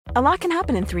A lot can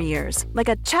happen in 3 years, like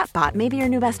a chatbot may be your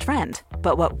new best friend.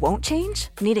 But what won't change?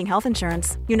 Needing health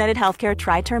insurance. United Healthcare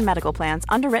Tri-Term Medical Plans,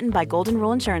 underwritten by Golden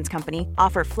Rule Insurance Company,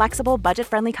 offer flexible,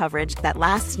 budget-friendly coverage that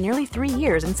lasts nearly 3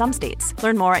 years in some states.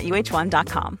 Learn more at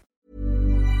uh1.com.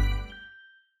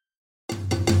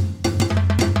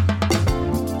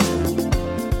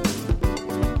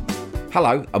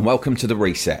 Hello and welcome to The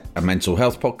Reset, a mental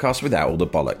health podcast without all the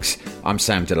bollocks. I'm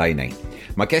Sam Delaney.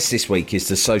 My guest this week is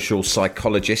the social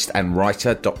psychologist and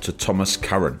writer Dr. Thomas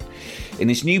Curran. In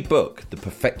his new book, The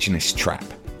Perfectionist Trap,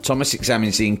 Thomas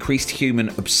examines the increased human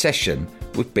obsession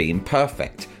with being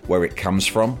perfect, where it comes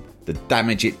from, the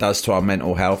damage it does to our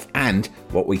mental health, and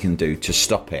what we can do to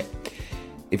stop it.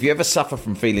 If you ever suffer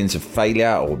from feelings of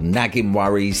failure or nagging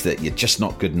worries that you're just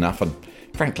not good enough, and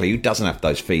frankly, who doesn't have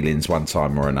those feelings one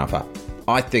time or another?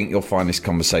 I think you'll find this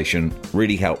conversation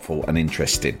really helpful and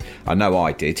interesting. I know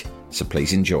I did, so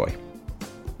please enjoy.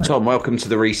 Tom, welcome to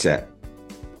The Reset.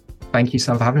 Thank you,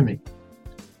 Sam, for having me.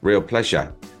 Real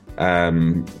pleasure.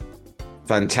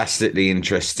 Fantastically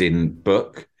interesting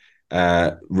book.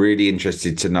 Really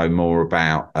interested to know more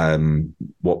about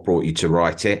what brought you to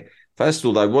write it. First of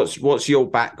all, though, what's your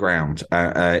background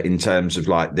in terms of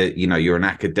you're an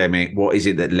academic. What is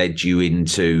it that led you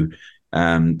into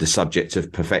the subject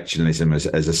of perfectionism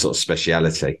as a sort of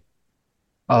speciality?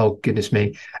 Oh, goodness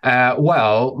me.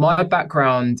 Well, my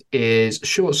background is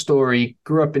short story.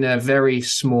 Grew up in a very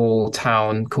small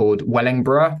town called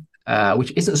Wellingborough,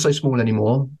 which isn't so small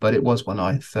anymore, but it was when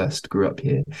I first grew up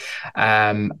here.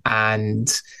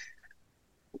 And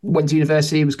went to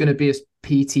university, was going to be a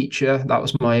PE teacher. That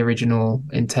was my original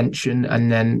intention. And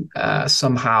then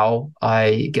somehow,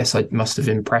 I guess I must have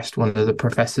impressed one of the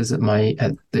professors at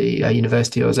the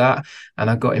university I was at, and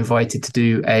I got invited to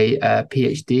do a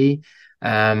PhD.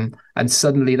 And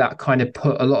suddenly that kind of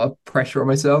put a lot of pressure on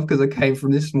myself because I came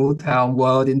from this small town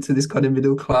world into this kind of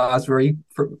middle class, very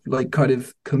kind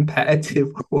of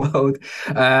competitive world.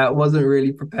 Wasn't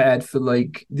really prepared for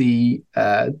the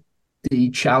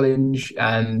challenge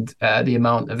and the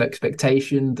amount of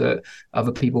expectation that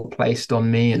other people placed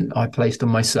on me and I placed on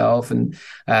myself. And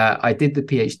I did the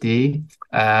PhD.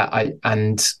 I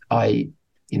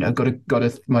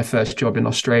got my first job in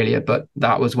Australia, but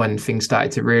that was when things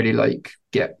started to really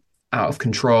get out of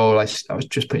control. I was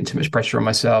just putting too much pressure on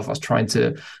myself. I was trying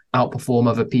to outperform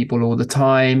other people all the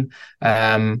time.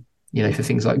 For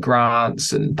things like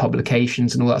grants and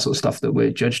publications and all that sort of stuff that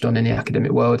we're judged on in the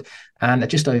academic world. And it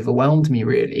just overwhelmed me,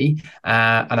 really.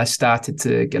 And I started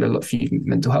to get a few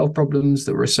mental health problems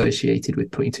that were associated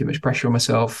with putting too much pressure on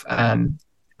myself. And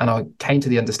I came to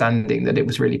the understanding that it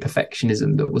was really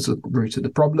perfectionism that was the root of the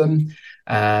problem.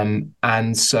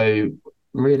 And so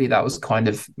really that was kind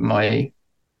of my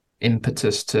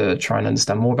impetus to try and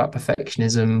understand more about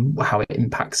perfectionism, how it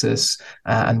impacts us,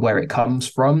 and where it comes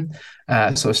from.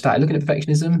 So I started looking at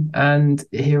perfectionism, and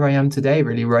here I am today,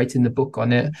 really writing the book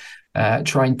on it,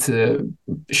 trying to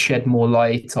shed more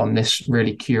light on this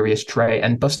really curious trait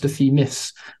and bust a few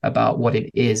myths about what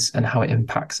it is and how it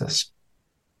impacts us.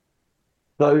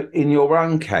 So in your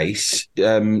own case,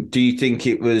 do you think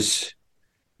it was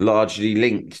largely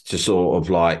linked to sort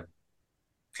of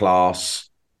class,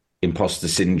 imposter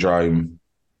syndrome,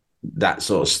 that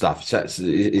sort of stuff? So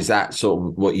is that sort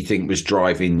of what you think was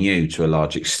driving you to a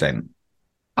large extent?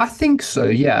 I think so,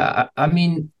 yeah. I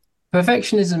mean,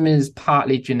 perfectionism is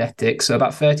partly genetic. So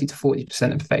about 30 to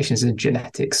 40% of perfectionism is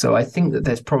genetic. So I think that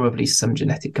there's probably some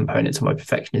genetic component to my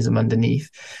perfectionism underneath.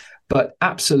 But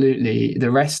absolutely,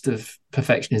 the rest of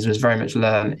perfectionism is very much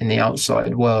learned in the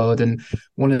outside world. And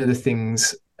one of the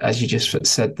things, as you just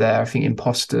said there, I think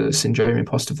imposter syndrome,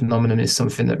 imposter phenomenon is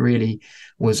something that really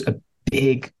was a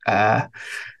big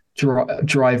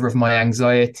driver of my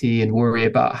anxiety and worry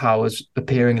about how I was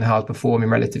appearing and how I was performing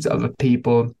relative to other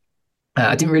people.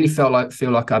 I didn't really feel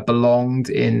like I belonged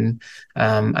in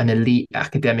an elite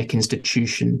academic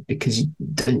institution, because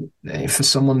for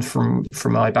someone from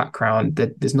my background,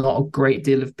 there's not a great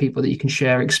deal of people that you can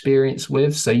share experience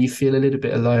with. So you feel a little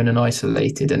bit alone and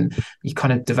isolated, and you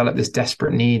kind of develop this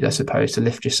desperate need, I suppose, to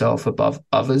lift yourself above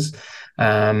others.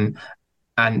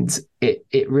 And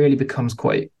it really becomes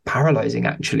quite paralyzing,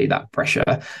 actually, that pressure.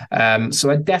 So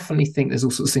I definitely think there's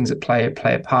all sorts of things that play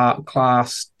a part.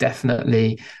 Class,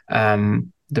 definitely.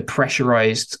 The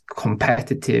pressurized,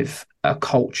 competitive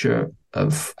culture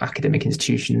of academic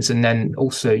institutions, and then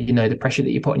also, the pressure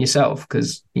that you put on yourself,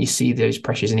 because you see those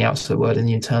pressures in the outside world and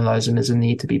you internalize them as a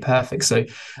need to be perfect. So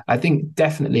I think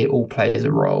definitely it all plays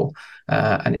a role,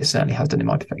 and it certainly has done in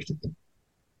my perfectionism.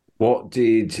 What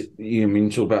did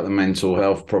you talk about the mental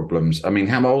health problems? I mean,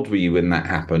 how old were you when that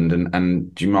happened?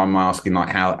 And do you mind my asking,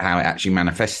 how it actually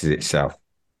manifested itself?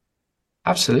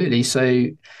 Absolutely. So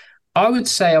I would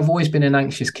say I've always been an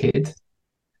anxious kid.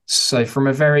 So from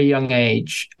a very young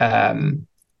age,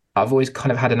 I've always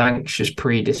kind of had an anxious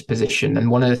predisposition. And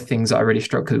one of the things that I really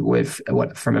struggled with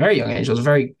from a very young age, I was a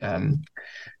very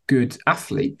good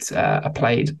athlete. I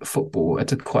played football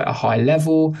at quite a high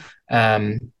level.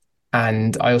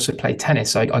 And I also played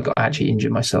tennis. I got actually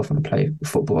injured myself when I played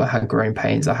football. I had growing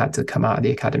pains. I had to come out of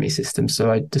the academy system.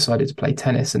 So I decided to play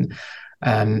tennis. And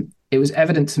it was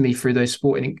evident to me through those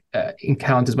sporting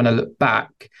encounters when I look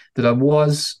back that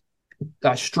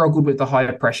I struggled with the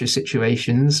higher pressure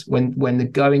situations when the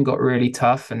going got really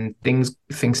tough and things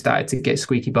started to get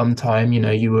squeaky bum time.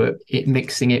 You were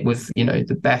mixing it with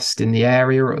the best in the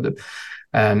area or the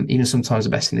even sometimes the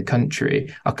best in the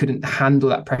country. I couldn't handle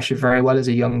that pressure very well as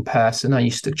a young person. I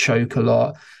used to choke a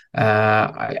lot.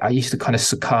 I used to kind of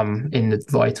succumb in the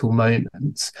vital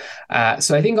moments.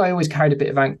 So I think I always carried a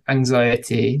bit of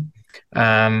anxiety.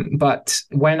 But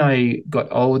when I got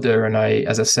older and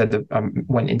as I said,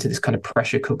 went into this kind of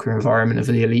pressure cooker environment of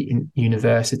the elite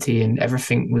university and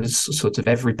everything was sort of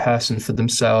every person for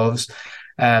themselves,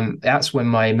 that's when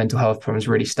my mental health problems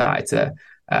really started to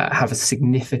have a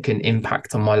significant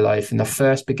impact on my life. And I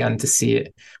first began to see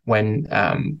it when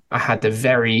I had a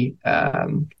very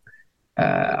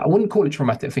I wouldn't call it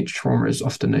traumatic. I think trauma is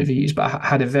often overused, but I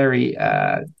had a very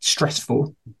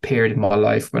stressful period in my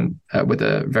life with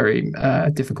a very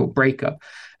difficult breakup.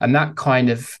 And that kind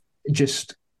of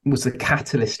just was the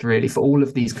catalyst really for all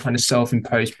of these kind of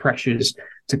self-imposed pressures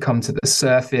to come to the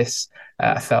surface.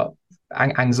 I felt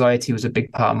anxiety was a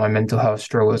big part of my mental health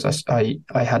struggles. I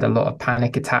had a lot of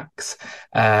panic attacks.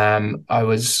 I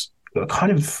was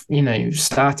kind of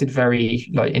started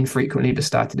very infrequently but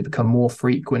started to become more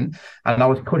frequent, and I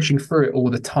was pushing through it all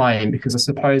the time because I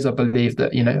suppose I believe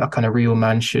that a kind of real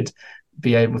man should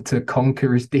be able to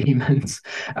conquer his demons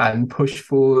and push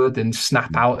forward and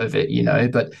snap out of it,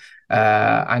 but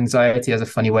anxiety has a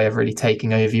funny way of really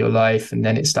taking over your life, and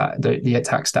then the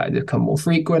attacks started to become more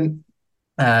frequent.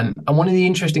 And one of the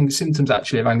interesting symptoms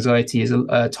actually of anxiety is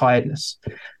tiredness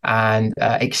and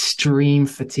extreme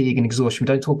fatigue and exhaustion. We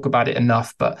don't talk about it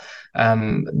enough, but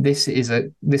this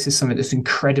is something that's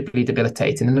incredibly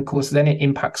debilitating. And of course, then it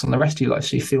impacts on the rest of your life.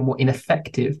 So you feel more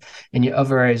ineffective in your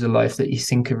other areas of life that you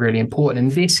think are really important.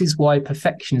 And this is why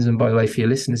perfectionism, by the way, for your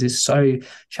listeners, is so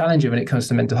challenging when it comes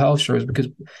to mental health struggles, because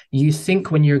you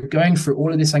think when you're going through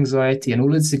all of this anxiety and all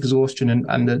of this exhaustion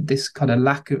and this kind of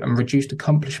lack of and reduced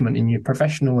accomplishment in your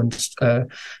professional and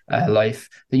life,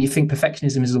 that you think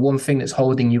perfectionism is the one thing that's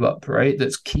holding you up, right?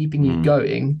 That's keeping you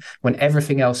going when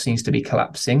everything else seems to be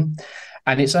collapsing.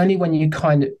 And it's only when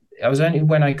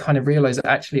I kind of realized that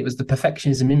actually it was the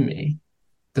perfectionism in me,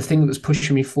 the thing that was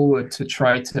pushing me forward to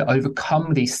try to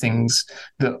overcome these things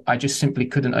that I just simply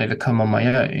couldn't overcome on my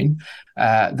own,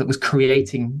 that was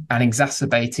creating and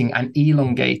exacerbating and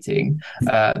elongating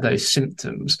those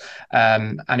symptoms.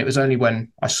 And it was only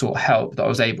when I sought help that I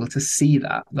was able to see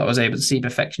that I was able to see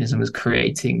perfectionism as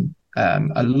creating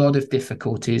a lot of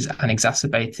difficulties and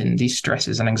exacerbating these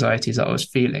stresses and anxieties that I was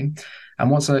feeling. And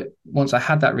once I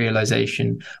had that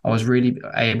realization, I was really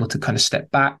able to kind of step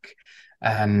back,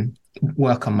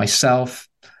 work on myself,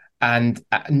 and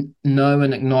know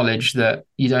and acknowledge that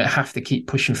you don't have to keep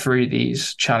pushing through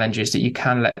these challenges, that you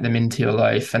can let them into your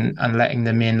life and letting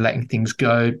them in, letting things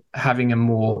go, having a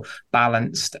more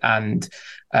balanced and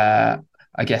I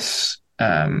guess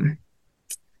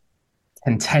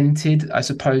contented, I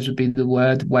suppose would be the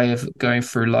word, way of going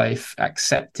through life,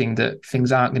 accepting that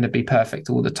things aren't going to be perfect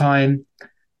all the time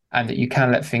and that you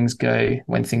can let things go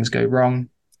when things go wrong,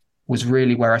 was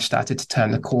really where I started to turn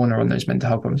the corner on those mental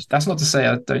health problems. That's not to say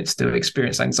I don't still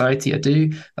experience anxiety. I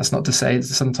do. That's not to say that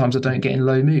sometimes I don't get in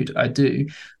low mood. I do.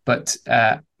 But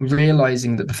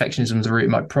realizing that perfectionism is the root of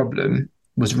my problem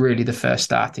was really the first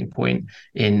starting point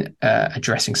in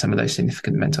addressing some of those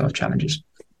significant mental health challenges.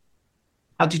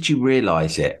 How did you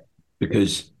realize it?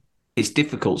 Because it's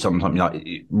difficult sometimes.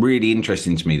 Really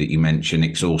interesting to me that you mention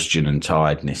exhaustion and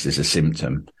tiredness as a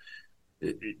symptom.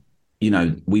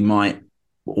 We might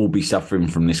all be suffering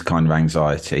from this kind of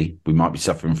anxiety. We might be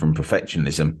suffering from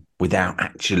perfectionism without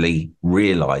actually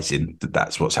realizing that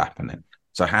that's what's happening.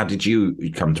 So how did you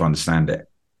come to understand it?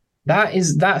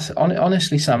 That's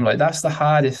honestly, Sam, that's the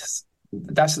hardest.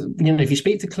 That's, if you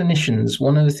speak to clinicians,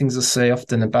 one of the things I say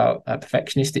often about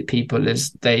perfectionistic people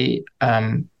is they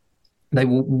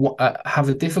will have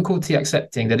a difficulty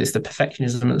accepting that it's the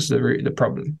perfectionism that's the root of the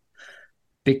problem.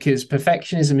 Because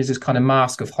perfectionism is this kind of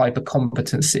mask of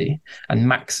hypercompetency and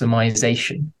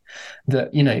maximization.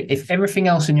 That, if everything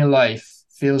else in your life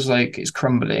feels like it's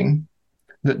crumbling,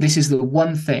 that this is the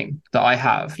one thing that I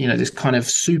have, this kind of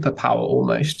superpower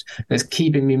almost that's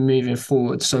keeping me moving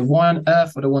forward. So why on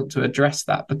earth would I want to address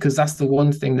that? Because that's the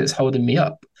one thing that's holding me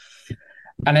up.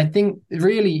 And I think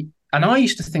really, and I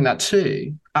used to think that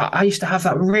too. I used to have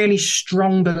that really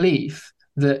strong belief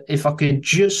that if I could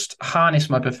just harness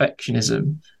my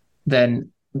perfectionism,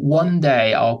 then one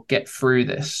day I'll get through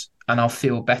this and I'll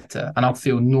feel better and I'll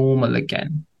feel normal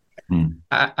again.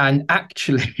 And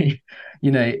actually,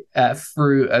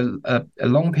 through a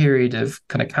long period of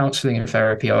kind of counseling and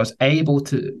therapy, I was able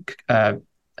to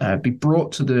be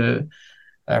brought to the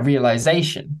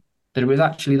realization that it was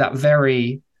actually that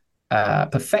very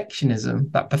perfectionism,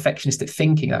 that perfectionistic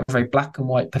thinking, that very black and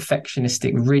white,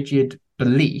 perfectionistic, rigid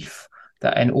belief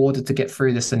that in order to get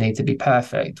through this, I need to be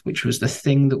perfect, which was the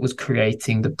thing that was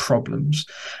creating the problems.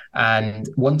 And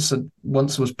once I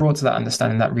was brought to that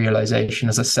understanding, that realization,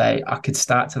 as I say, I could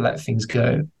start to let things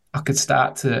go. I could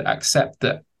start to accept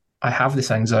that I have this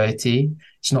anxiety,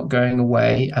 it's not going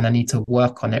away, and I need to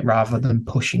work on it rather than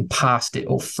pushing past it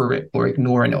or through it or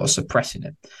ignoring it or suppressing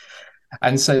it.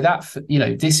 And so that,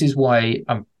 this is why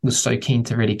I was so keen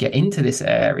to really get into this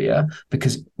area,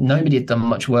 because nobody had done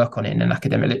much work on it in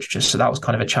academic literature. So that was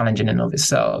kind of a challenge in and of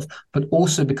itself, but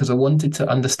also because I wanted to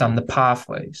understand the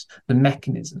pathways, the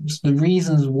mechanisms, the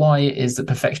reasons why it is that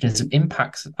perfectionism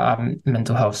impacts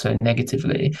mental health so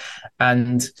negatively.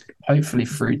 And hopefully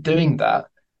through doing that,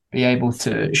 be able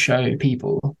to show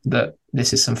people that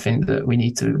this is something that we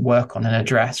need to work on and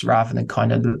address rather than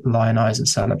kind of lionize and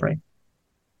celebrate.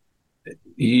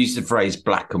 You used the phrase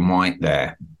black and white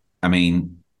there. I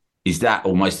mean, is that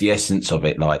almost the essence of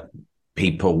it? Like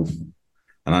people,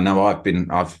 and I know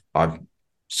I've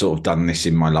sort of done this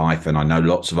in my life, and I know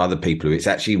lots of other people who it's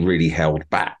actually really held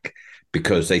back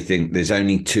because they think there's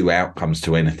only two outcomes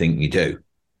to anything you do.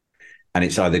 And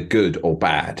it's either good or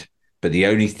bad. But the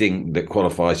only thing that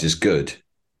qualifies as good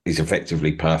is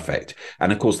effectively perfect.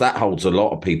 And of course, that holds a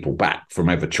lot of people back from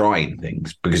ever trying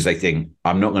things because they think,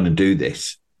 I'm not going to do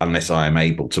this unless I am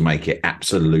able to make it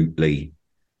absolutely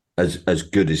as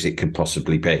good as it could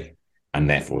possibly be, and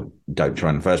therefore don't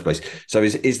try in the first place. So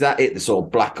is that it, the sort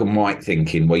of black and white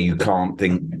thinking where you can't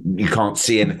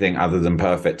see anything other than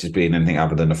perfect as being anything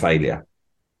other than a failure?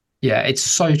 Yeah, it's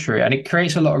so true. And it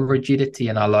creates a lot of rigidity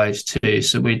in our lives too.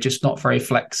 So we're just not very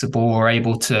flexible or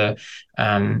able to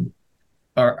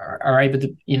are able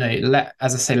to,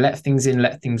 let things in,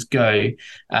 let things go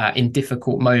in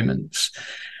difficult moments.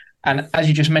 And as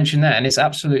you just mentioned there, and it's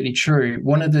absolutely true,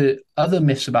 one of the other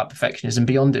myths about perfectionism,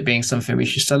 beyond it being something we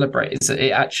should celebrate, is that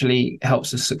it actually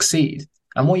helps us succeed.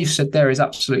 And what you've said there is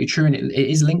absolutely true. And it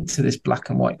is linked to this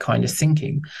black and white kind of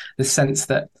thinking, the sense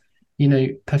that,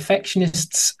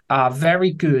 perfectionists are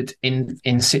very good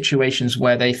in situations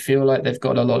where they feel like they've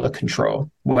got a lot of control,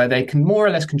 where they can more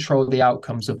or less control the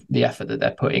outcomes of the effort that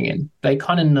they're putting in. They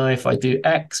kind of know if I do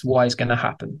X, Y is going to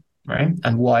happen. Right?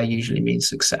 And Y usually means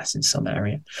success in some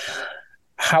area.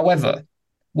 However,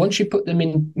 once you put them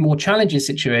in more challenging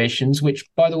situations, which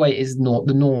by the way is not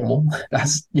the normal,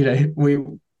 that's, we're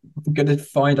going to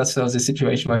find ourselves in a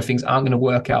situation where things aren't going to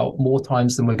work out more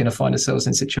times than we're going to find ourselves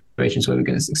in situations where we're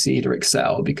going to succeed or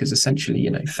excel, because essentially,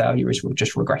 failure is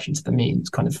just regression to the mean. It's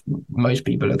kind of, most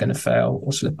people are going to fail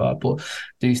or slip up or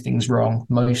do things wrong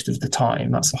most of the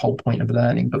time. That's the whole point of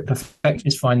learning. But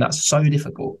perfectionists find that so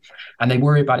difficult, and they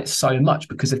worry about it so much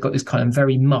because they've got this kind of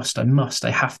very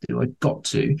I have to, I've got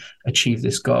to achieve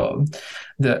this goal,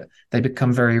 that they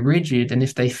become very rigid. And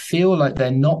if they feel like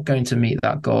they're not going to meet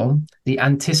that goal, the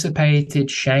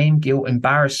anticipated shame, guilt,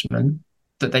 embarrassment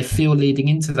that they feel leading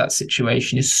into that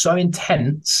situation is so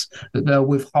intense that they'll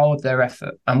withhold their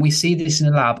effort. And we see this in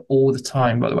the lab all the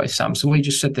time, by the way, Sam. So what you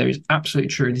just said there is absolutely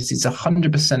true. This is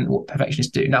 100% what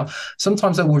perfectionists do. Now,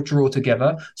 sometimes they'll withdraw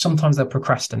together. Sometimes they'll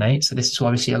procrastinate. So this is why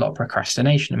we see a lot of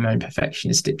procrastination among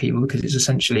perfectionistic people, because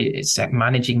it's like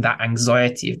managing that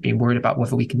anxiety of being worried about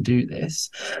whether we can do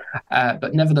this.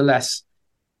 But nevertheless,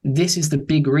 this is the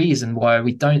big reason why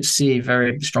we don't see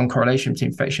very strong correlation between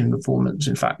perfection and performance.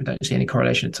 In fact, we don't see any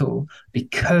correlation at all,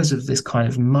 because of this kind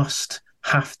of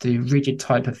have to rigid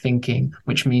type of thinking,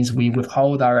 which means we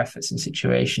withhold our efforts in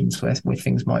situations where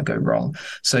things might go wrong.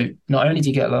 So not only do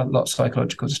you get a lot of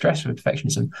psychological distress with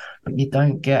perfectionism, but you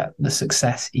don't get the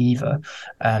success either.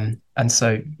 And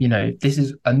so, this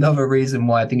is another reason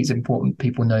why I think it's important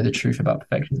people know the truth about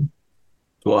perfectionism.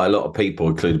 Well, a lot of people,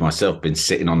 including myself, been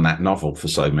sitting on that novel for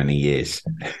so many years.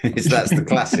 That's the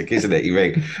classic, isn't it? You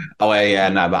think, oh, yeah,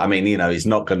 no, but I mean, it's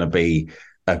not going to be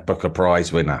a Booker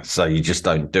Prize winner, so you just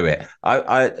don't do it.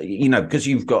 Because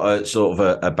you've got a sort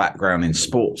of a background in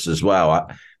sports as well.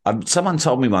 Someone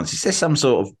told me once, is there some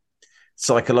sort of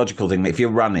psychological thing that if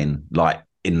you're running like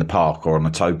in the park or on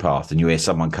a towpath and you hear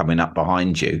someone coming up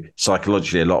behind you,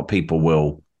 psychologically, a lot of people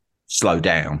will slow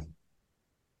down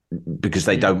because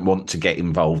they don't want to get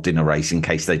involved in a race in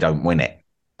case they don't win it.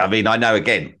 I mean, I know,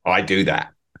 again, I do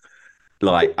that.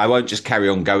 Like, I won't just carry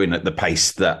on going at the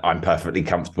pace that I'm perfectly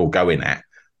comfortable going at.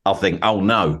 I'll think, oh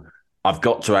no, I've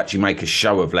got to actually make a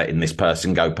show of letting this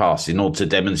person go past in order to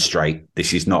demonstrate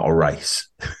this is not a race.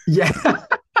 Yeah.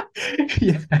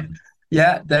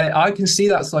 Yeah, I can see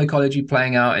that psychology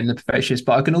playing out in the perfectionist,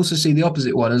 but I can also see the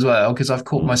opposite one as well, because I've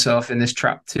caught myself in this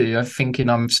trap too. I'm thinking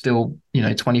I'm still,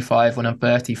 25 when I'm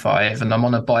 35, and I'm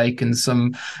on a bike, and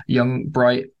some young,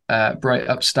 bright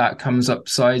upstart comes up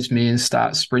sides me and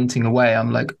starts sprinting away.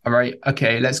 I'm like, all right,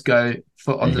 okay, let's go.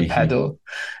 Foot on the pedal,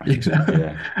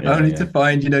 only to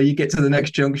find, you get to the next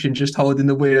junction just holding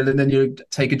the wheel, and then you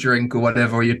take a drink or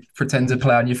whatever, or you pretend to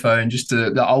play on your phone just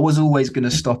to, I was always going to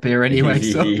stop here anyway.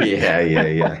 So.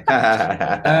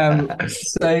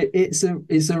 So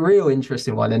it's a real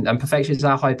interesting one, and perfectionists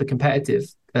are hyper competitive.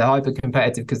 They're hyper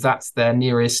competitive because that's their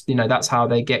nearest, that's how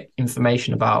they get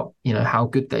information about, how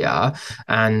good they are.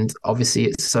 And obviously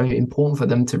it's so important for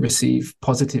them to receive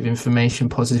positive information,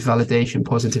 positive validation,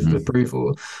 positive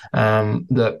approval,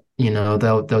 that,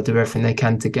 they'll do everything they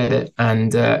can to get it,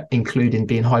 and including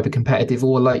being hyper competitive,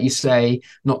 or like you say,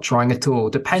 not trying at all,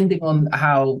 depending on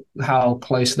how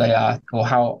close they are, or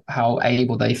how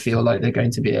able they feel like they're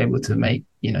going to be able to make,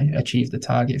 achieve the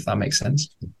target, if that makes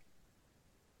sense.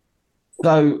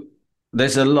 So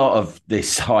there's a lot of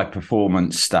this high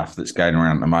performance stuff that's going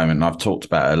around at the moment, and I've talked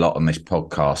about it a lot on this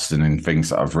podcast and in things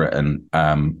that I've written.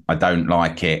 I don't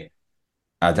like it.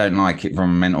 I don't like it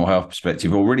from a mental health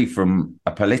perspective, or really from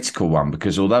a political one,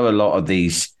 because although a lot of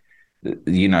these,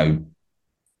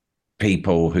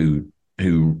 people who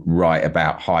write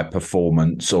about high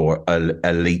performance or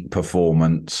elite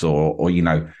performance, or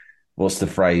what's the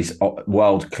phrase,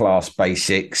 world-class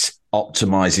basics,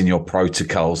 optimizing your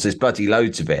protocols, there's bloody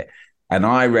loads of it. And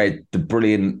I read the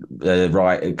brilliant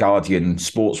Guardian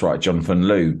sports writer Jonathan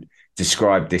Liew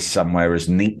described this somewhere as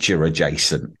Nietzsche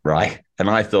adjacent, right? And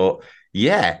I thought,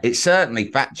 yeah, it's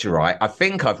certainly Thatcherite. I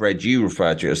think I've read you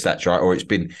refer to it as Thatcherite, or it's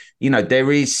been,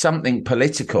 there is something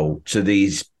political to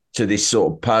this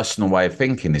sort of personal way of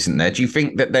thinking, isn't there? Do you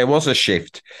think that there was a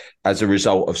shift as a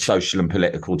result of social and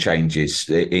political changes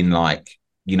in, like,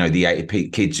 the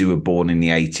kids who were born in the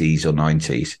 80s or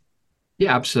 90s?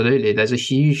 Yeah, absolutely. There's a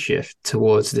huge shift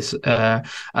towards this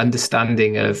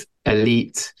understanding of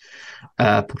elite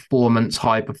performance,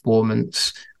 high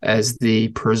performance, as the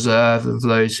preserve of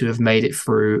those who have made it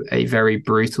through a very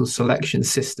brutal selection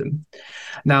system.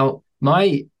 Now,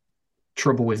 my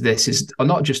trouble with this is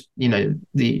not just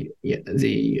the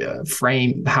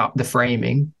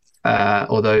framing,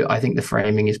 although I think the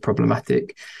framing is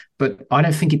problematic, but I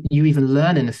don't think you even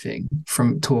learn anything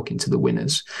from talking to the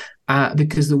winners,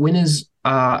 because the winners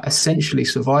are essentially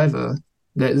survivor.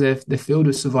 They're filled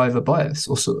with survivor bias,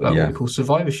 or what we call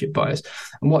survivorship bias,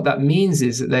 and what that means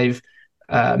is that they've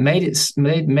made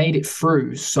it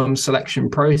through some selection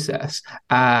process,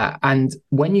 and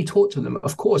when you talk to them,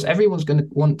 of course, everyone's going to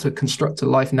want to construct a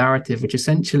life narrative which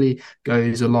essentially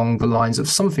goes along the lines of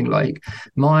something like,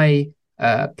 my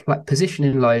position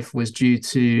in life was due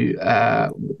to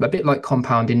a bit like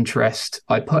compound interest.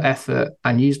 I put effort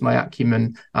and used my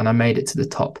acumen, and I made it to the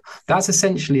top. That's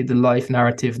essentially the life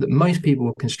narrative that most people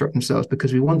will construct themselves,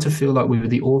 because we want to feel like we were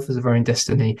the authors of our own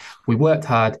destiny. We worked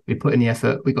hard, we put in the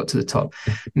effort, we got to the top.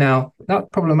 Now, that's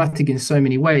problematic in so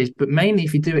many ways, but mainly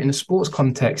if you do it in a sports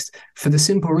context, for the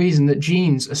simple reason that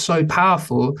genes are so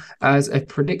powerful as a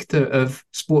predictor of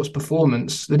sports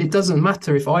performance, that it doesn't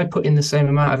matter if I put in the same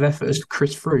amount of effort as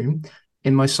Chris Froome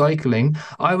in my cycling,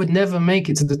 I would never make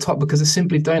it to the top because I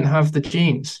simply don't have the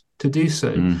genes to do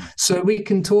so. So we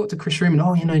can talk to Chris Froome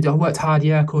and, I worked hard.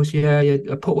 Yeah, of course. Yeah.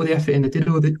 I put all the effort in. I did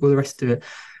all the rest of it.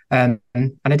 And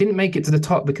I didn't make it to the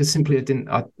top because simply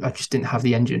I just didn't have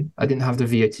the engine. I didn't have the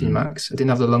VO2 max. I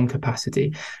didn't have the lung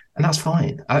capacity. And that's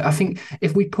fine. I think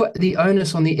if we put the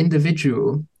onus on the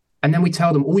individual, and then we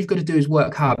tell them all you've got to do is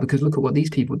work hard because look at what these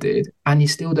people did, and you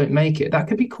still don't make it, that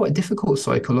could be quite difficult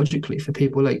psychologically for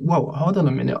people. Like, whoa, hold on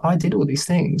a minute. I did all these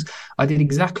things. I did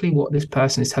exactly what this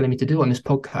person is telling me to do on this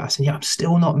podcast, and yet I'm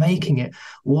still not making it.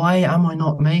 Why am I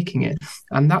not making it?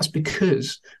 And that's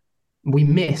because we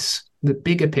miss the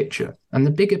bigger picture. And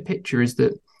the bigger picture is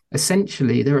that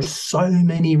essentially there are so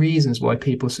many reasons why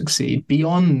people succeed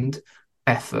beyond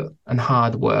effort and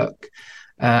hard work.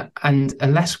 And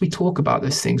unless we talk about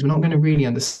those things, we're not going to really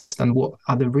understand what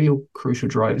are the real crucial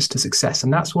drivers to success.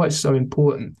 And that's why it's so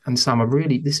important. And Sam,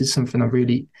 this is something I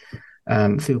really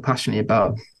feel passionately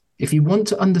about. If you want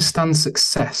to understand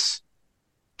success,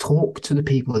 talk to the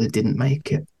people that didn't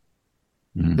make it.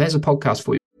 There's a podcast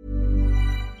for you.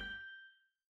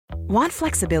 Want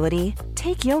flexibility?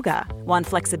 Take yoga. Want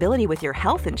flexibility with your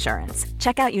health insurance?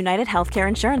 Check out United Healthcare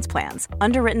Insurance Plans.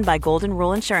 Underwritten by Golden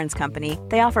Rule Insurance Company,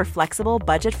 they offer flexible,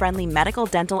 budget-friendly medical,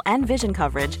 dental, and vision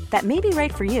coverage that may be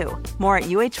right for you. More at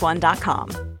uh1.com.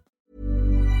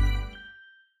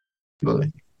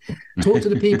 Talk to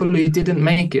the people who didn't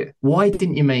make it. Why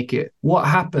didn't you make it? What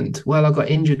happened? Well, I got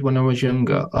injured when I was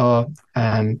younger. Or,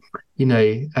 I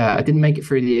didn't make it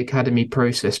through the academy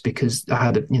process because I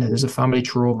had, there's a family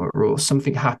trauma, or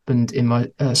something happened in my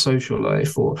social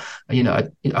life, or, I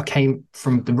came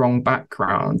from the wrong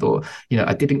background, or,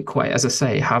 I didn't quite, as I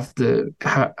say, have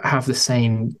the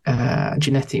same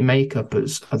genetic makeup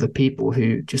as other people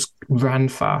who just ran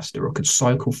faster or could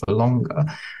cycle for longer.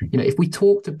 If we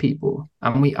talk to people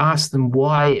and we ask them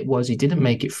why it was he didn't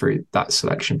make it through that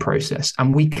selection process,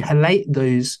 and we collate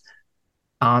those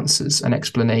answers and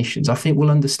explanations, I think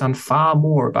we'll understand far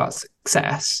more about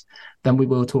success than we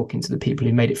will talking to the people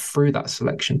who made it through that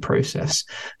selection process,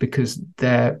 because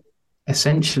their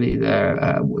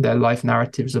life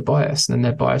narratives are biased, and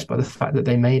they're biased by the fact that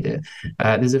they made it.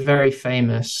 There's a very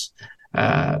famous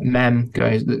meme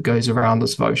that goes around, the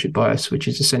survivorship bias, which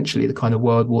is essentially the kind of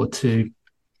World War II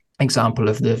example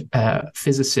of the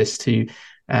physicist who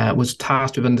was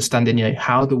tasked with understanding,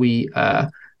 how do we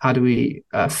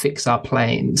fix our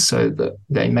planes so that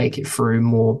they make it through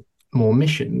more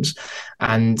missions.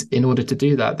 And in order to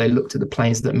do that, they looked at the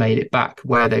planes that made it back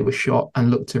where they were shot and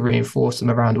looked to reinforce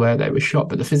them around where they were shot.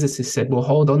 But the physicist said, well,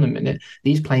 hold on a minute,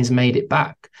 these planes made it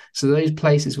back. So those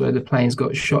places where the planes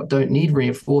got shot don't need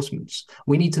reinforcements.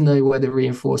 We need to know where the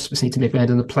reinforcements need to be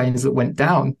made on the planes that went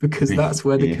down, because that's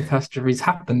where the catastrophes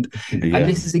happened. Yeah. And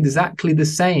this is exactly the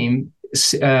same.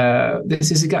 This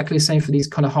is exactly the same for these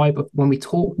kind of when we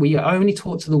talk, we only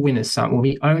talk to the winners, Sam. When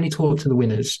we only talk to the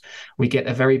winners, we get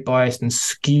a very biased and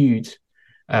skewed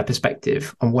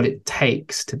perspective on what it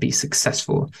takes to be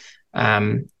successful.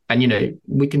 And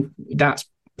that's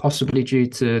possibly due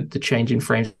to the changing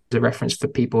frames of reference for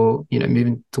people,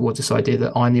 moving towards this idea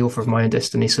that I'm the author of my own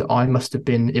destiny. So it must have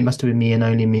been me and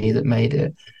only me that made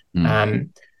it.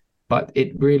 But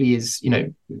it really is,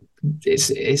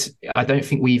 it's. I don't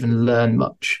think we even learn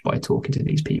much by talking to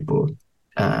these people,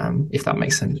 if that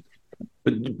makes sense.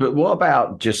 But what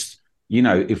about just,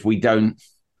 if we don't,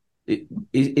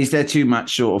 is there too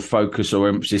much sort of focus or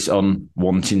emphasis on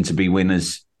wanting to be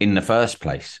winners in the first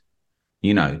place?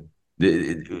 Is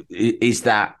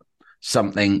that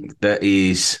something that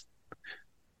is,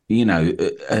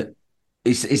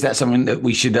 is that something that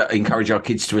we should encourage our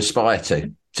kids to aspire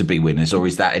to be winners, or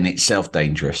is that in itself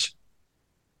dangerous?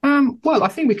 Well, I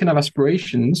think we can have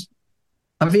aspirations.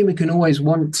 I think we can always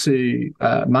want to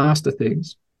master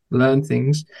things, learn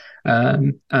things,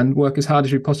 and work as hard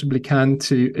as we possibly can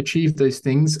to achieve those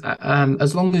things.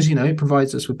 As long as, it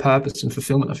provides us with purpose and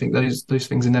fulfillment, I think those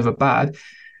things are never bad.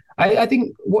 I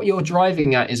think what you're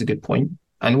driving at is a good point.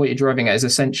 And what you're driving at is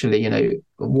essentially,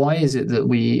 why is it that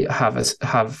we have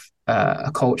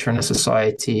a culture and a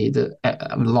society that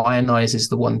lionizes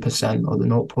the 1% or the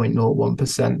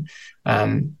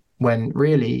 0.01%, when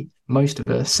really most of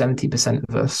us, 70%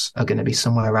 of us, are going to be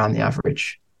somewhere around the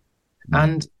average.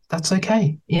 And that's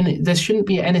okay. There shouldn't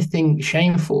be anything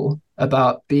shameful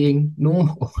about being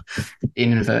normal,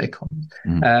 in inverted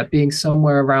commas, being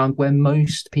somewhere around where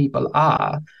most people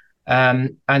are.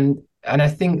 And I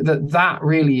think that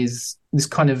really is this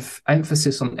kind of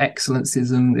emphasis on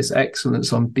excellencism, this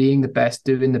excellence on being the best,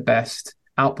 doing the best,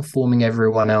 outperforming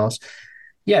everyone else.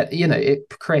 Yeah, it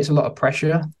creates a lot of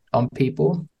pressure on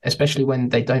people, especially when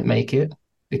they don't make it,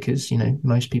 because,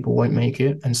 most people won't make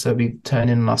it. And so we turn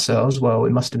in on ourselves. Well,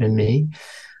 it must have been me.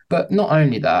 But not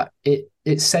only that,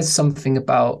 it says something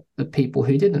about the people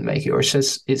who didn't make it, or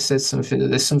it says something that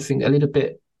there's something a little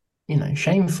bit,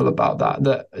 shameful about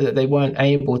that they weren't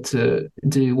able to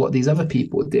do what these other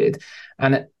people did.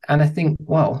 And I think,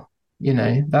 well,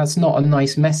 that's not a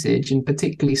nice message. And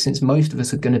particularly since most of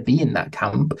us are going to be in that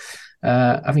camp,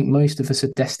 I think most of us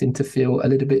are destined to feel a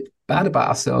little bit bad about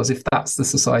ourselves if that's the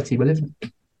society we live in.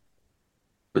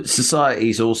 But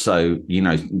societies also,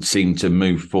 seem to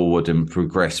move forward and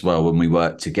progress well when we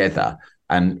work together.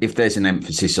 And if there's an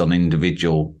emphasis on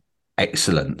individual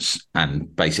excellence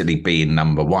and basically being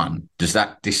number one, does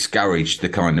that discourage the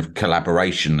kind of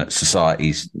collaboration that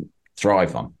societies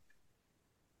thrive on?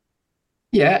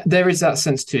 Yeah, there is that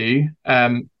sense too.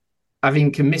 I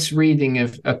think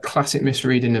a classic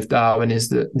misreading of Darwin is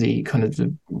that the kind of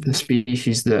the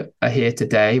species that are here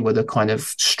today were the kind of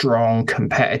strong,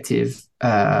 competitive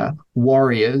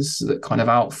warriors that kind of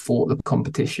outfought the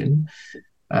competition.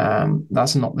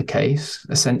 That's not the case.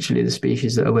 Essentially, the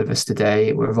species that are with us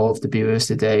today, were evolved to be with us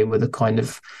today, were the kind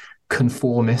of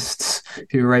conformists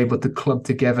who were able to club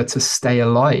together to stay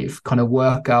alive, kind of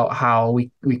work out how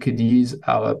we could use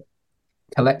our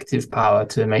collective power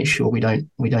to make sure we don't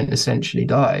essentially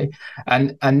die.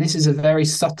 And this is a very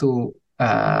subtle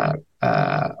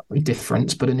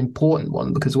difference, but an important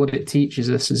one, because what it teaches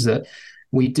us is that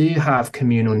we do have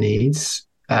communal needs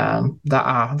that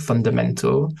are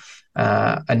fundamental,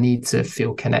 a need to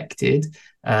feel connected,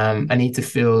 a need to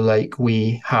feel like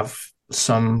we have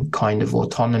some kind of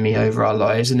autonomy over our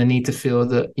lives, and a need to feel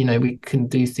that we can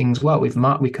do things well.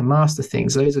 We can master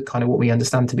things. Those are kind of what we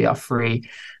understand to be our three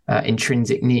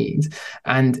intrinsic needs.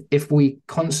 And if we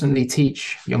constantly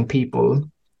teach young people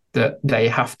that they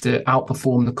have to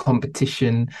outperform the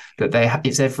competition, that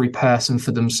it's every person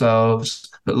for themselves,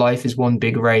 that life is one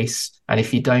big race, and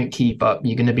if you don't keep up,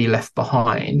 you're going to be left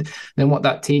behind, then what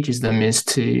that teaches them is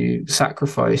to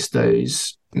sacrifice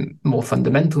those more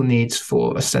fundamental needs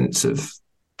for a sense of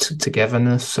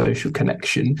togetherness, social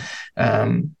connection,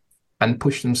 and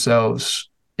push themselves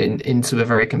into a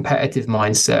very competitive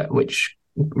mindset, which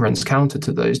runs counter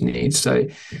to those needs. So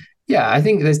yeah, I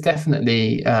think there's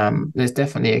definitely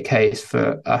a case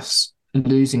for us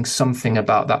losing something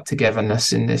about that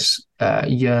togetherness in this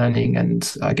yearning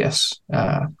and, I guess,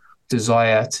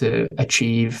 desire to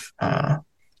achieve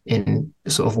in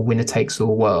sort of a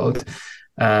winner-takes-all world.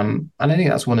 And I think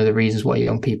that's one of the reasons why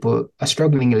young people are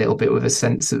struggling a little bit with a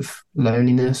sense of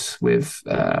loneliness, with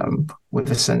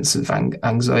a sense of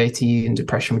anxiety and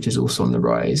depression, which is also on the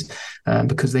rise,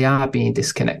 because they are being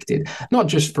disconnected, not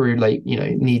just through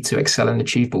need to excel and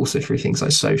achieve, but also through things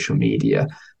like social media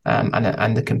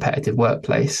and the competitive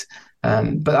workplace.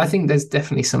 But I think there's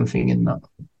definitely something in that.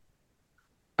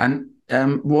 And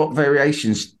what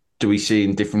variations do we see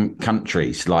in different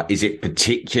countries? Like, is it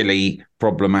particularly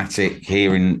problematic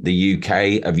here in the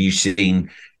UK? Have you seen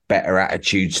better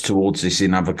attitudes towards this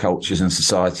in other cultures and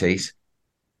societies?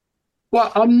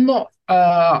 Well, I'm not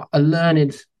a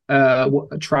learned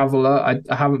traveller.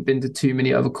 I haven't been to too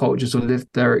many other cultures or lived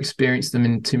there, experienced them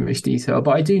in too much detail.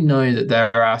 But I do know that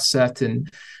there are certain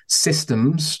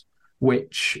systems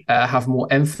which have more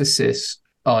emphasis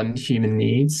on human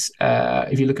needs.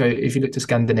 If you look to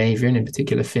Scandinavia, and in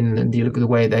particular Finland, you look at the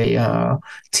way they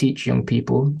teach young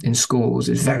people in schools,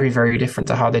 it's very, very different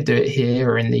to how they do it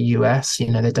here or in the US.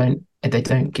 They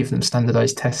don't give them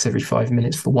standardized tests every 5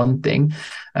 minutes, for one thing.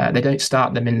 They don't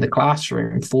start them in the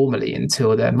classroom formally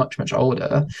until they're much, much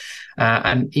older.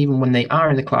 And even when they are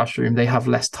in the classroom, they have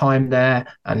less time there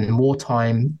and more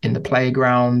time in the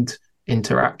playground,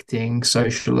 interacting,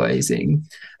 socializing.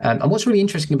 And what's really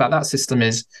interesting about that system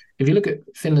is, if you look at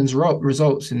Finland's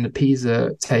results in the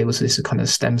PISA tables, so this is kind of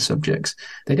STEM subjects,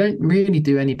 they don't really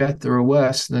do any better or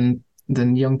worse than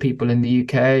young people in the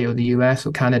UK or the US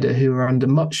or Canada, who are under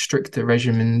much stricter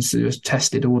regimens, who are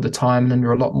tested all the time and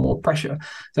under a lot more pressure.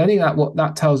 So I think that what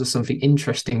that tells us something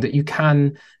interesting, that you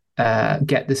can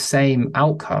get the same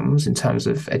outcomes in terms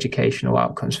of educational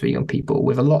outcomes for young people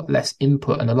with a lot less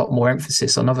input and a lot more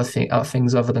emphasis on other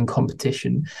things other than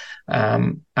competition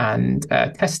and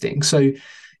testing. So,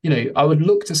 I would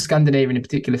look to Scandinavia, and in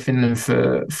particular Finland,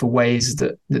 for ways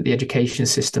that the education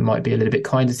system might be a little bit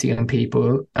kinder to young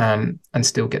people and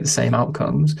still get the same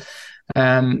outcomes.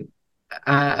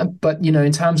 But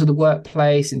in terms of the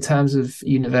workplace, in terms of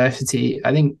university,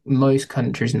 I think most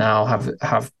countries now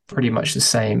have pretty much the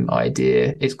same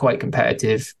idea. It's quite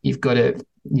competitive. You've got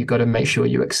to make sure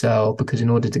you excel, because in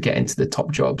order to get into the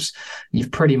top jobs,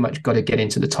 you've pretty much got to get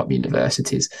into the top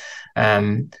universities.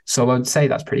 So I would say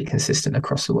that's pretty consistent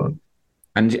across the world.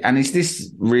 And is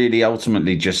this really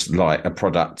ultimately just like a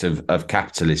product of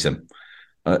capitalism?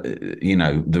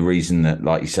 The reason that,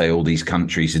 like you say, all these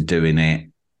countries are doing it,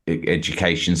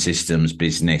 education systems,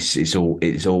 business, it's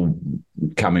all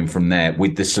coming from there,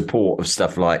 with the support of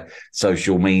stuff like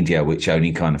social media, which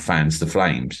only kind of fans the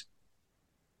flames.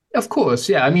 Of course,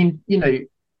 yeah. I mean,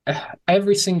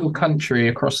 every single country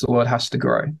across the world has to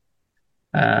grow.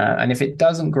 And if it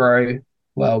doesn't grow,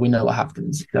 well, we know what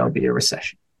happens. There'll be a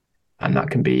recession. And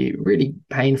that can be really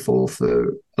painful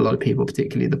for a lot of people,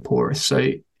 particularly the poorest.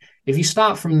 So if you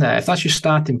start from there, if that's your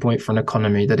starting point for an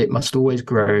economy, that it must always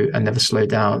grow and never slow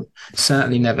down,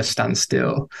 certainly never stand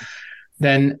still,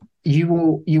 then you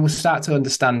will start to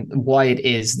understand why it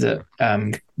is that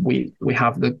we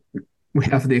have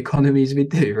the economies we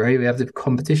do, right? We have the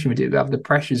competition we do, we have the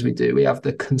pressures we do, we have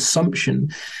the consumption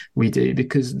we do,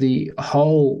 because the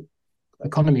whole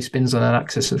economy spins on an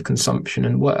axis of consumption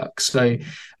and work. So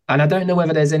And I don't know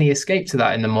whether there's any escape to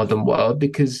that in the modern world,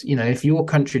 because, if your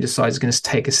country decides it's going to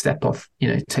take a step off,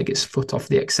 take its foot off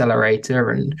the accelerator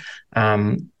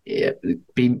and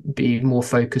be more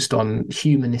focused on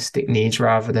humanistic needs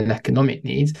rather than economic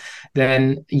needs,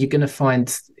 then you're going to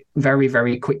find very,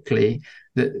 very quickly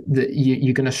that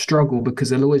you're going to struggle, because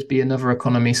there'll always be another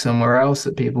economy somewhere else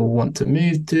that people want to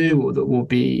move to, or that will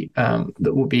be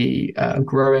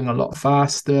growing a lot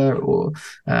faster, or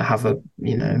have a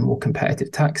more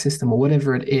competitive tax system, or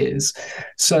whatever it is.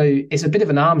 So it's a bit of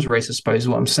an arms race, I suppose, is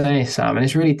what I'm saying, Sam. And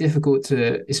it's really difficult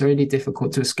to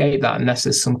escape that unless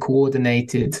there's some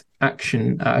coordinated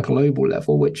action at a global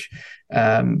level, which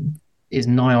is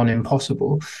nigh on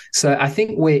impossible. So I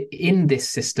think we're in this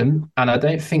system, and I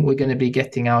don't think we're going to be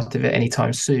getting out of it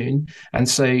anytime soon. And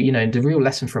so, the real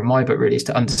lesson from my book really is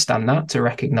to understand that, to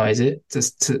recognize it,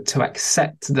 to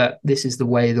accept that this is the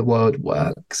way the world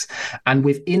works. And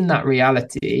within that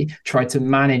reality, try to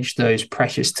manage those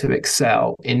pressures to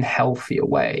excel in healthier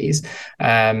ways.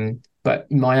 But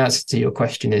my answer to your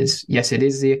question is, yes, it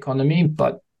is the economy,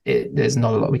 but there's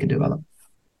not a lot we can do about that.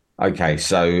 Okay,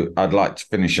 so I'd like to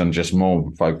finish on just more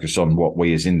focus on what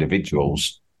we as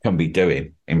individuals can be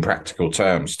doing in practical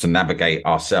terms to navigate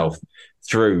ourselves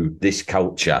through this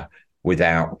culture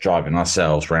without driving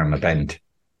ourselves round the bend.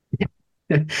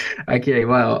 Okay,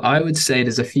 well, I would say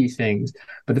there's a few things,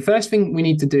 but the first thing we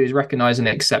need to do is recognize and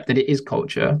accept that it is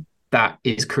culture that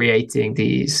is creating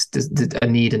a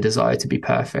need and desire to be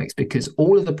perfect, because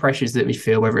all of the pressures that we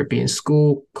feel, whether it be in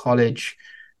school, college,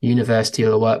 university,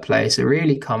 or the workplace, it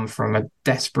really come from a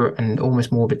desperate and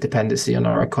almost morbid dependency on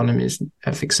our economy's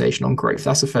fixation on growth.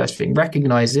 That's the first thing.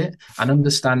 Recognize it and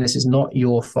understand this is not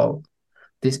your fault.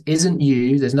 This isn't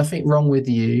you. There's nothing wrong with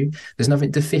you. There's nothing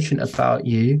deficient about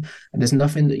you. And there's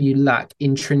nothing that you lack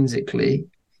intrinsically.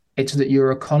 It's that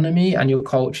your economy and your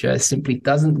culture simply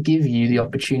doesn't give you the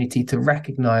opportunity to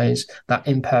recognize that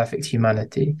imperfect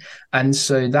humanity. And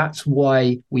so that's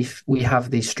why we have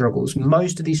these struggles.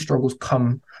 Most of these struggles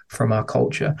come from our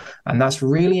culture. And that's a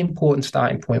really important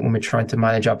starting point when we're trying to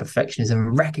manage our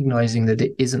perfectionism, recognizing that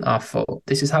it isn't our fault.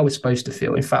 This is how we're supposed to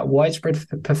feel. In fact, widespread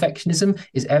perfectionism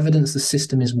is evidence the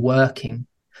system is working,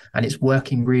 and it's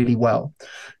working really well.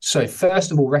 So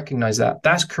first of all, recognize that.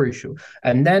 That's crucial.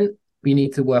 And then we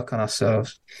need to work on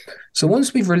ourselves. So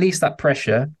once we've released that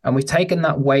pressure and we've taken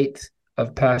that weight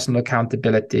of personal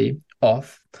accountability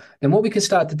off, then what we can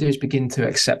start to do is begin to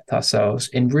accept ourselves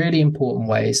in really important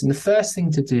ways. And the first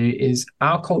thing to do is,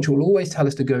 our culture will always tell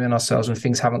us to go in ourselves when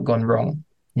things haven't gone wrong.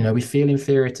 We feel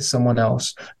inferior to someone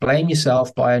else. Blame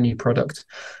yourself, buy a new product.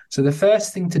 So the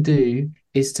first thing to do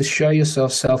is to show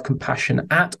yourself self-compassion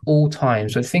at all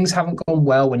times. When things haven't gone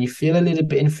well, when you feel a little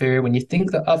bit inferior, when you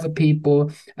think that other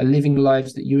people are living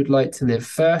lives that you would like to live,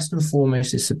 first and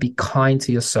foremost is to be kind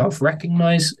to yourself.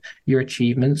 Recognize your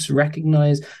achievements.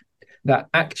 Recognize that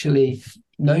actually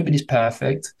nobody's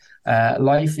perfect.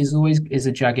 Life is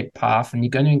a jagged path, and you're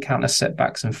going to encounter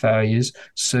setbacks and failures.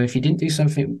 So if you didn't do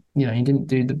something, you didn't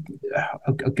do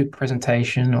a good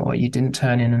presentation, or you didn't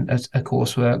turn in a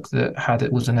coursework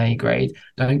that was an A grade,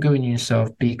 don't go in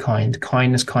yourself. Be kind.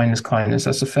 Kindness.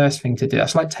 That's the first thing to do.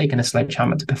 That's like taking a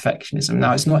sledgehammer to perfectionism.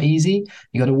 Now, it's not easy.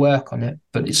 You got to work on it,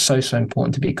 but it's so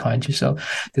important to be kind to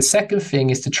yourself. The second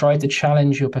thing is to try to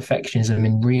challenge your perfectionism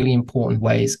in really important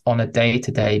ways on a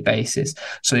day-to-day basis.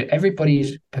 So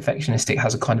everybody's perfectionistic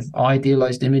has a kind of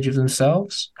idealized image of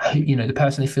themselves, the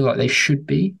person they feel like they should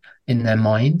be in their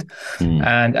mind.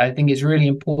 And I think it's really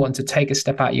important to take a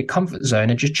step out of your comfort zone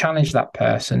and just challenge that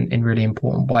person in really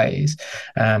important ways.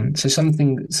 So some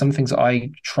things that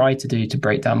I try to do to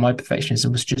break down my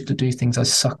perfectionism was just to do things I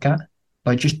suck at.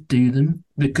 Like, just do them,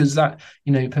 because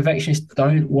perfectionists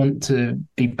don't want to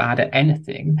be bad at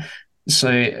anything. So,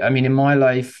 I mean, in my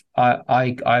life, I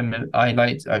like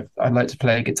to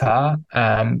play guitar,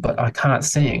 but I can't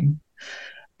sing.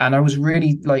 And I was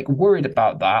really worried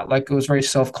about that. I was very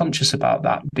self-conscious about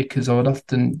that, because I would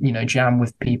often, jam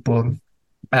with people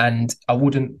and I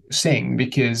wouldn't sing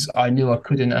because I knew I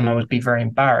couldn't, and I would be very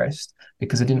embarrassed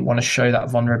because I didn't want to show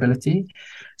that vulnerability.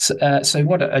 So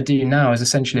what I do now is,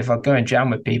 essentially, if I go and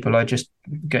jam with people, I just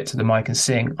get to the mic and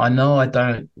sing. I know I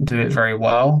don't do it very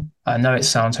well. I know it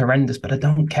sounds horrendous, but I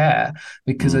don't care,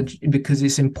 because because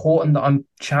it's important that I'm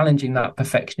challenging that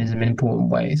perfectionism in important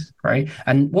ways, right?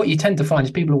 And what you tend to find is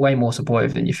people are way more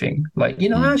supportive than you think.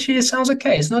 Actually, it sounds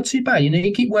okay. It's not too bad.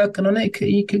 You keep working on it.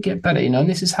 You could get better. And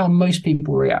this is how most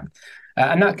people react.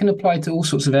 And that can apply to all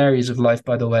sorts of areas of life,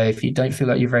 by the way. If you don't feel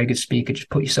like you're a very good speaker, just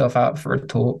put yourself out for a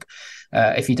talk.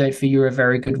 If you don't feel you're a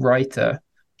very good writer,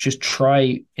 just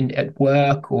try at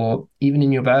work or even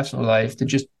in your personal life to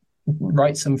just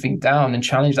write something down and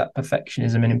challenge that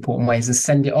perfectionism in important ways and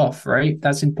send it off, right?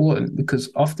 That's important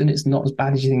because often it's not as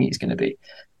bad as you think it's going to be.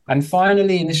 And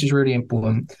finally, and this is really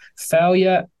important,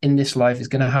 failure in this life is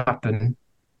going to happen,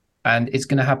 and it's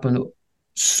going to happen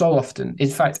so often. In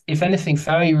fact, if anything,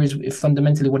 failure is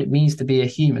fundamentally what it means to be a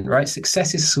human, right?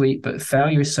 Success is sweet, but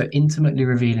failure is so intimately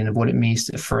revealing of what it means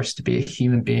for us to be a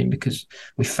human being, because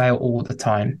we fail all the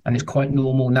time, and it's quite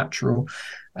normal, natural.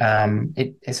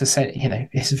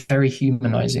 It's very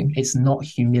humanizing. It's not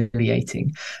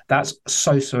humiliating. That's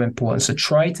so important. So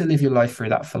try to live your life through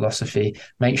that philosophy.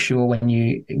 Make sure when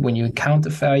you encounter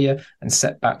failure and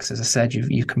setbacks, as I said,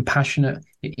 you're compassionate,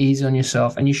 you're easy on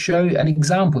yourself, and you show an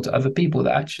example to other people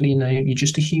that actually, you're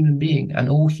just a human being, and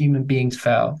all human beings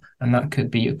fail. And that could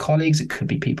be your colleagues, it could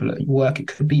be people at work, it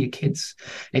could be your kids.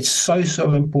 It's so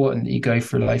important that you go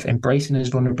through life embracing those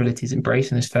vulnerabilities,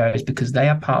 embracing those failures, because they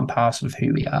are part and parcel of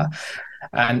who we are.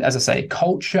 And as I say,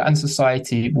 culture and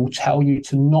society will tell you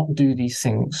to not do these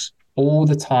things all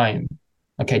the time.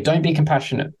 Okay, don't be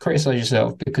compassionate, criticize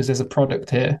yourself because there's a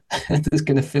product here that's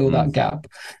going to fill that gap.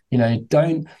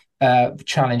 Don't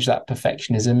challenge that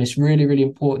perfectionism. It's really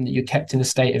important that you're kept in a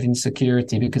state of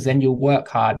insecurity, because then you'll work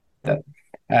hard.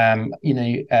 And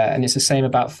it's the same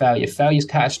about failure. Failure is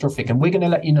catastrophic, and we're going to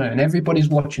let you know, and everybody's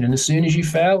watching. And as soon as you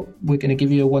fail, we're going to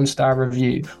give you a 1-star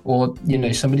review, or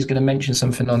somebody's going to mention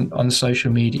something on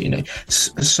social media.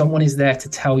 Someone is there to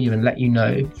tell you and let you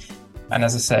know. And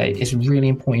as I say, it's really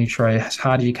important you try as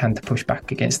hard as you can to push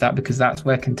back against that, because that's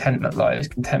where contentment lies.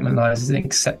 Contentment lies in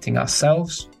accepting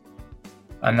ourselves,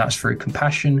 and that's through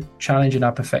compassion, challenging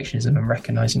our perfectionism, and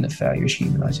recognizing that failure is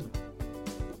humanizing.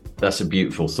 That's a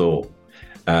beautiful thought.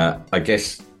 I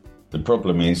guess the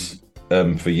problem is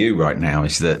for you right now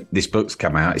is that this book's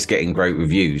come out, it's getting great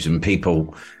reviews, and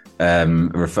people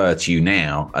refer to you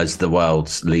now as the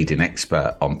world's leading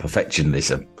expert on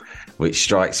perfectionism, which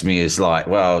strikes me as like,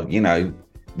 well,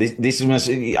 this must,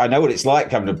 I know what it's like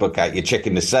coming to book out. You're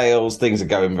checking the sales, things are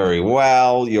going very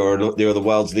well. You're the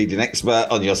world's leading expert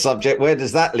on your subject. Where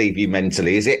does that leave you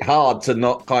mentally? Is it hard to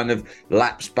not kind of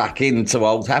lapse back into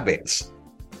old habits?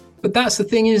 But that's the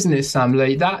thing, isn't it, Sam?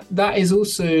 Like that is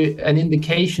also an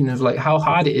indication of like how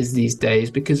hard it is these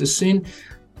days, because as soon,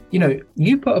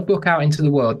 you put a book out into the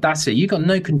world, that's it. You got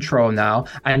no control now,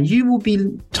 and you will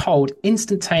be told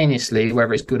instantaneously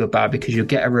whether it's good or bad, because you'll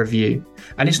get a review.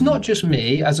 And it's not just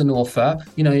me as an author.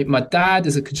 My dad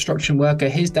is a construction worker,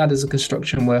 his dad is a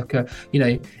construction worker.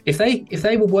 If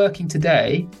they were working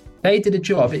today, they did a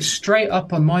job, it's straight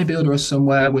up on My Builder or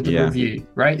somewhere with a review,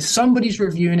 right? Somebody's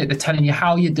reviewing it, they're telling you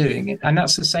how you're doing it. And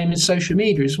that's the same in social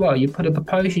media as well. You put up a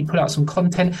post, you put out some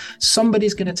content,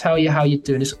 somebody's going to tell you how you're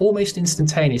doing. It's almost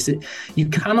instantaneous. You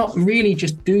cannot really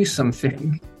just do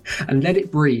something and let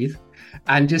it breathe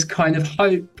and just kind of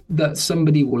hope that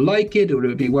somebody will like it, or it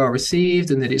will be well received,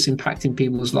 and that it's impacting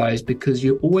people's lives, because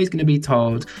you're always going to be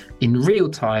told in real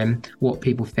time what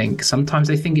people think. Sometimes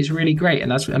they think it's really great,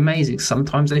 and that's amazing.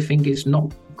 Sometimes they think it's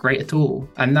not great at all,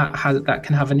 and that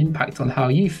can have an impact on how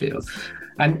you feel.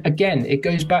 And again, it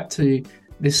goes back to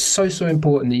this so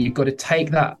important that you've got to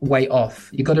take that weight off.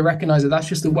 You've got to recognize that that's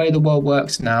just the way the world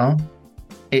works now.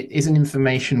 It is an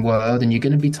information world, and you're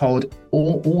going to be told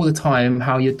all the time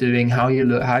how you're doing, how you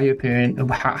look, how you're appearing,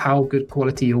 how good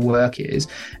quality your work is.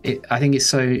 I think it's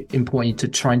so important to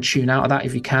try and tune out of that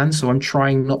if you can. So I'm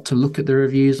trying not to look at the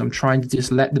reviews. I'm trying to just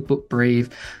let the book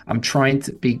breathe. I'm trying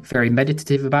to be very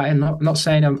meditative about it. I'm not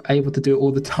saying I'm able to do it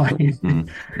all the time,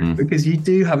 because you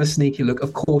do have a sneaky look.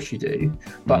 Of course you do.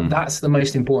 But that's the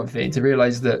most important thing, to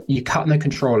realize that you got no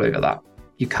control over that.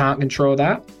 You can't control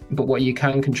that, but what you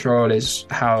can control is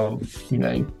how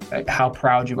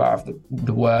proud you are of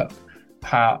the work,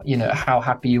 how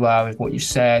happy you are with what you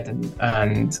said,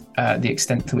 and the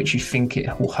extent to which you think it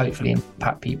will hopefully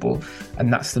impact people,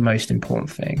 and that's the most important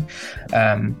thing.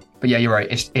 But yeah, you're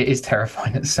right. It is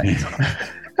terrifying at the same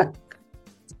time.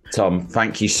 Tom,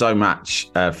 thank you so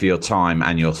much for your time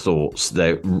and your thoughts.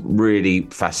 They're really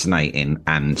fascinating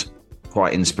and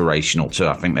quite inspirational too.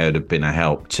 I think they would have been a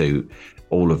help to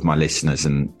all of my listeners,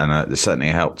 and certainly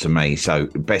a help to me. So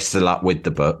best of luck with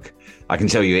the book. I can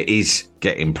tell you it is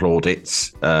getting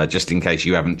plaudits, just in case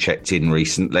you haven't checked in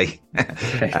recently.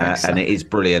 And it is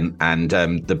brilliant. And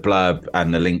the blurb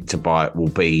and the link to buy it will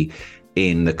be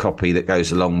in the copy that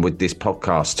goes along with this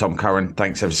podcast. Tom Curran,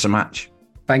 thanks ever so much.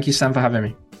 Thank you, Sam, for having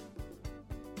me.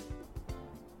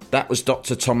 That was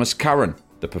Dr. Thomas Curran.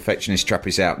 The Perfectionist Trap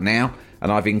is out now,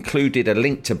 and I've included a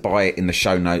link to buy it in the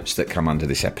show notes that come under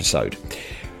this episode.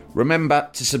 Remember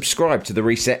to subscribe to the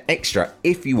Reset Extra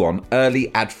if you want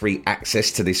early ad-free access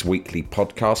to this weekly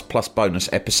podcast, plus bonus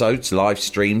episodes, live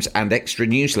streams and extra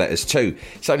newsletters too.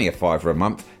 It's only a £5 a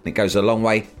month and it goes a long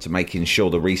way to making sure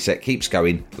the Reset keeps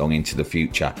going long into the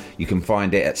future. You can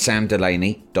find it at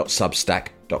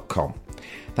samdelaney.substack.com.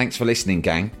 Thanks for listening,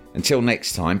 gang. Until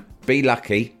next time, be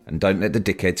lucky and don't let the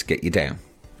dickheads get you down.